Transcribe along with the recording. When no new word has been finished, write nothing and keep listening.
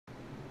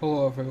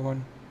Hello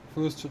everyone. For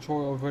this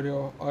tutorial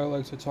video, I would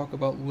like to talk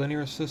about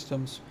linear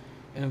systems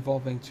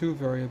involving two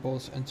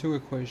variables and two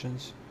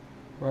equations,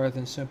 rather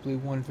than simply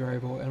one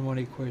variable and one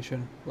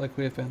equation like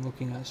we have been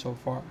looking at so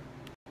far.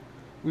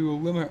 We will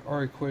limit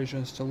our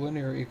equations to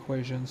linear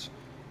equations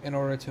in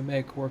order to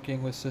make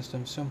working with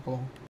systems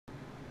simple,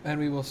 and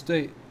we will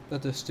state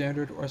that the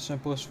standard or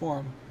simplest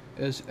form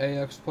is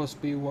ax plus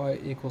by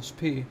equals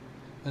p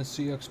and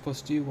cx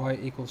plus dy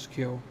equals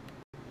q,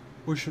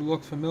 which should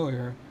look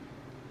familiar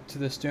to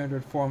the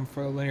standard form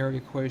for a linear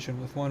equation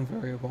with one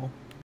variable,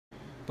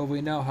 but we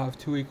now have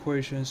two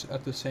equations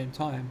at the same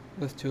time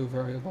with two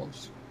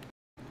variables.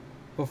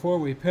 Before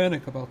we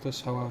panic about this,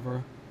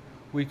 however,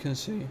 we can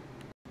see,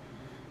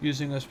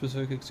 using a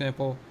specific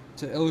example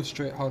to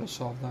illustrate how to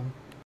solve them,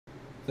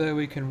 that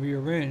we can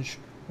rearrange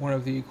one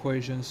of the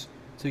equations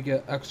to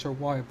get x or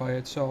y by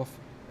itself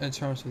in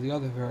terms of the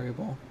other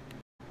variable,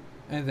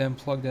 and then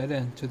plug that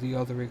into the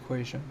other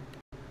equation.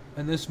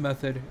 And this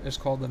method is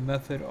called the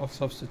method of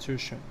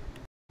substitution,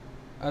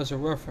 as a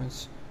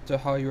reference to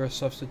how you are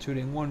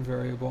substituting one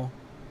variable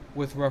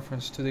with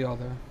reference to the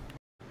other.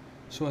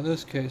 So in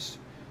this case,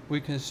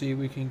 we can see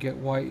we can get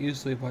y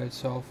easily by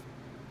itself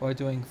by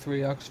doing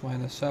 3x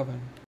minus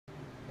 7,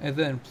 and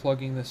then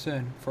plugging this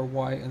in for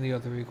y in the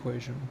other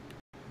equation.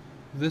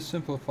 This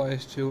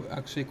simplifies to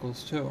x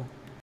equals 2,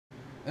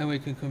 and we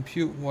can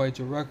compute y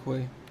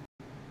directly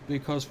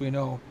because we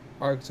know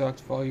our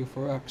exact value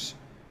for x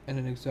and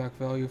an exact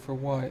value for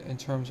y in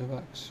terms of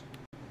x.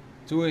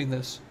 Doing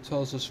this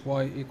tells us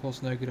y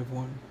equals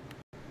 -1.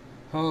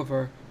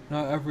 However,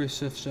 not every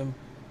system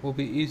will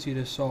be easy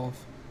to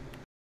solve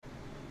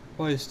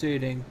by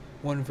stating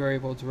one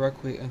variable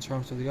directly in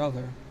terms of the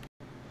other.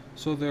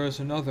 So there is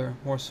another,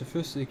 more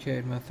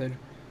sophisticated method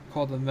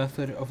called the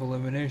method of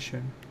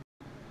elimination.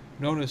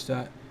 Notice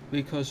that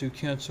because you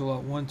cancel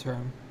out one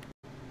term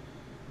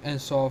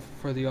and solve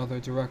for the other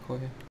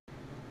directly,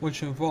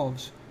 which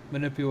involves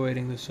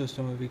manipulating the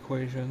system of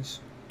equations,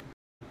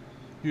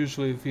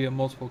 usually via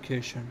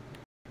multiplication.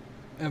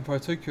 In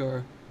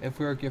particular, if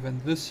we are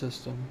given this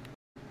system,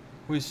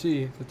 we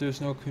see that there's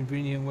no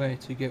convenient way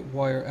to get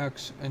y or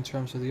x in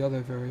terms of the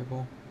other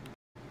variable,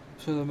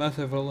 so the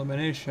method of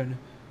elimination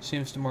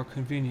seems the more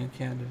convenient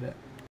candidate.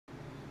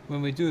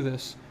 When we do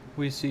this,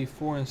 we see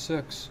 4 and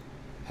 6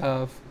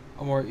 have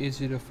a more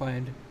easy to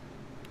find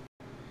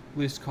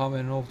least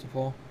common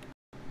multiple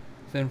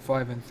than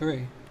 5 and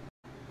 3.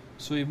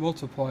 So we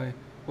multiply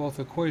both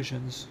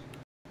equations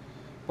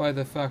by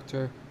the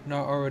factor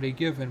not already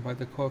given by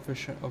the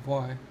coefficient of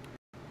y,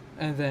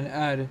 and then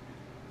add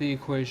the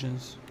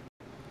equations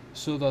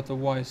so that the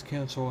y's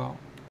cancel out.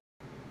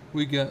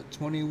 We get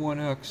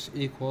 21x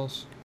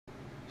equals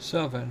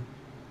 7,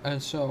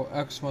 and so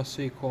x must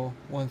equal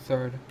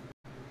 1/3.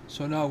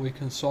 So now we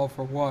can solve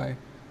for y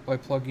by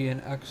plugging in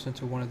x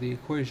into one of the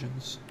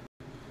equations,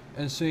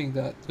 and seeing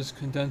that this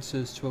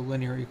condenses to a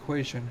linear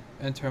equation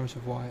in terms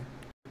of y.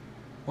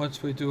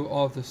 Once we do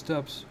all of the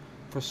steps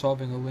for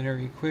solving a linear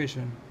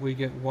equation, we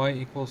get y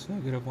equals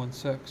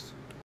 -1/6.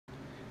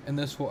 And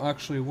this will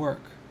actually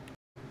work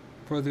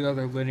for the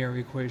other linear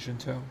equation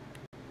too,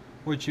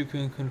 which you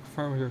can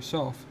confirm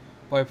yourself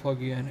by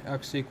plugging in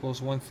x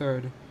equals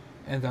 1/3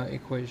 in that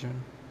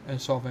equation and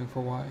solving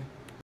for y.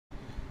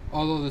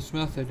 Although this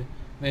method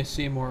may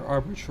seem more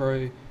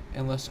arbitrary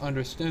and less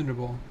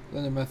understandable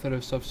than the method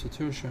of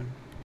substitution,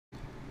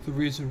 the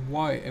reason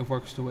why it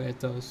works the way it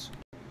does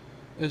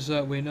is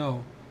that we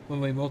know when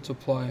we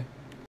multiply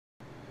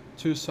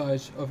two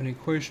sides of an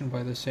equation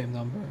by the same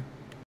number,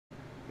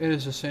 it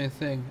is the same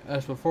thing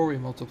as before we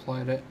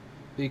multiplied it,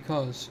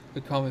 because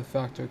the common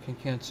factor can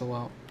cancel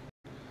out.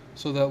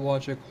 So that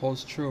logic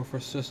holds true for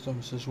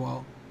systems as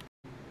well.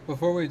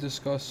 Before we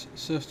discuss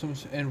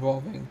systems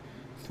involving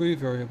 3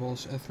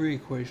 variables and 3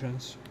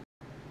 equations,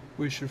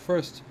 we should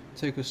first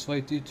take a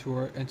slight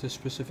detour into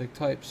specific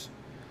types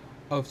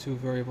of 2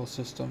 variable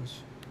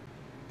systems.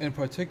 In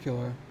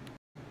particular,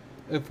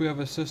 if we have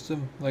a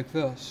system like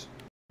this,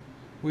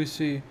 we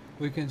see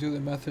we can do the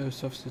method of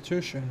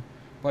substitution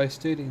by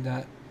stating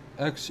that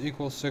x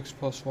equals 6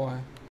 plus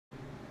y.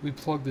 We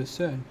plug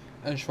this in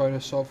and try to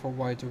solve for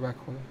y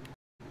directly.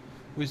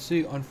 We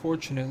see,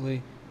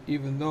 unfortunately,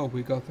 even though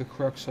we got the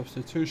correct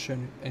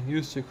substitution and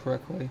used it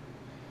correctly,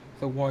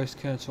 the y's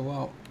cancel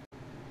out,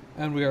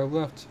 and we are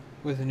left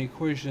with an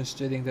equation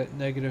stating that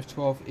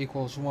 -12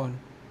 equals 1,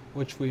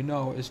 which we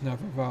know is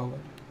never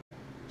valid.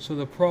 So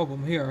the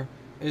problem here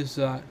is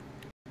that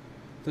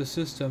the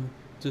system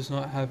does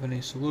not have any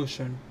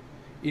solution,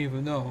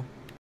 even though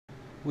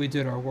we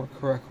did our work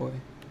correctly.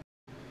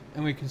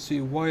 And we can see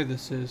why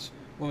this is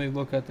when we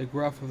look at the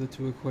graph of the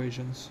 2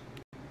 equations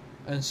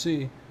and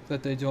see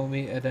that they don't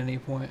meet at any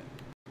point.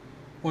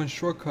 One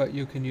shortcut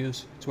you can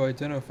use to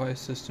identify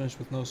systems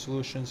with no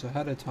solutions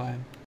ahead of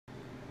time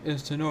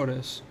is to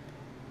notice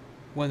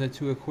when the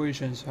 2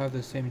 equations have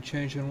the same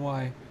change in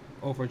y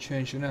over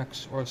change in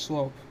x, or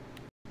slope.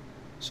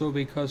 So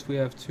because we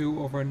have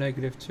 2 over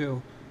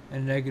 -2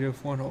 and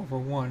 -1 over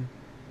 1,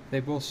 they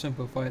both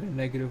simplify to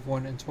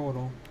 -1 in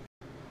total,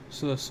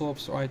 so the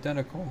slopes are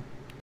identical.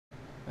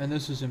 And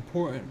this is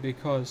important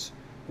because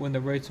when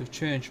the rates of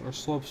change or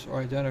slopes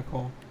are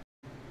identical,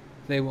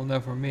 they will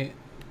never meet,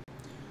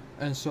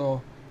 and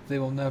so they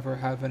will never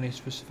have any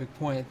specific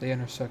point they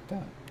intersect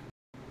at.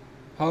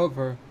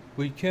 However,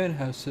 we can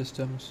have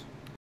systems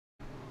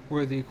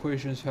where the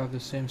equations have the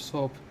same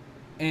slope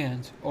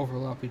and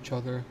overlap each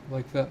other,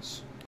 like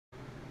this.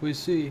 We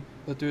see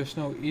that there's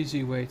no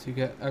easy way to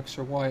get x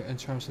or y in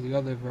terms of the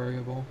other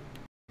variable,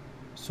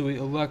 so we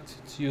elect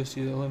to use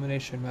the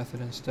elimination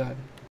method instead.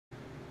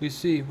 We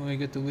see when we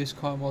get the least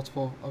common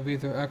multiple of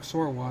either x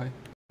or y,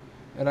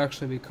 it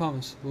actually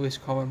becomes the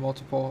least common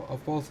multiple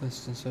of both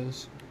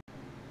instances,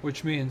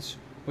 which means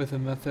with the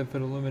method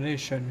of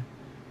elimination,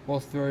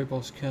 both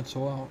variables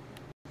cancel out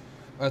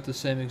at the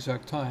same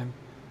exact time,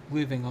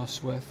 leaving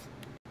us with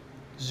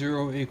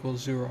 0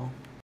 equals 0.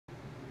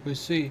 We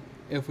see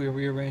if we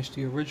rearrange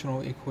the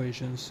original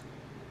equations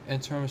in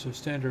terms of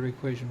standard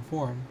equation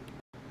form,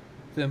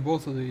 then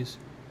both of these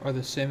are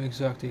the same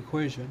exact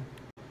equation,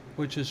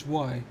 which is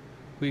why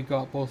we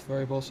got both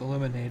variables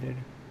eliminated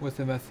with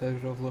the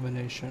method of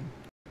elimination.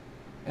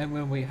 And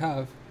when we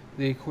have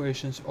the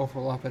equations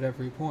overlap at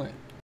every point,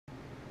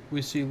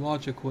 we see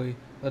logically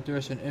that there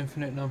is an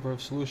infinite number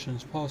of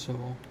solutions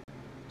possible,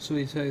 so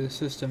we say the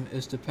system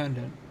is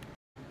dependent.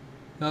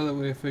 Now that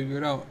we have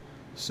figured out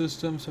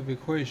systems of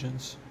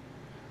equations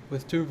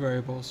with 2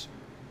 variables,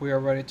 we are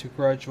ready to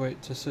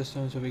graduate to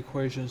systems of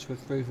equations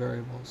with 3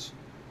 variables.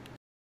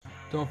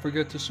 Don't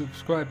forget to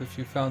subscribe if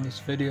you found this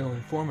video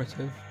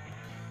informative,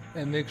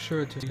 and make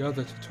sure to see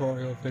other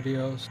tutorial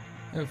videos,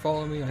 and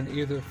follow me on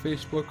either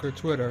Facebook or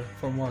Twitter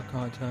for more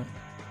content.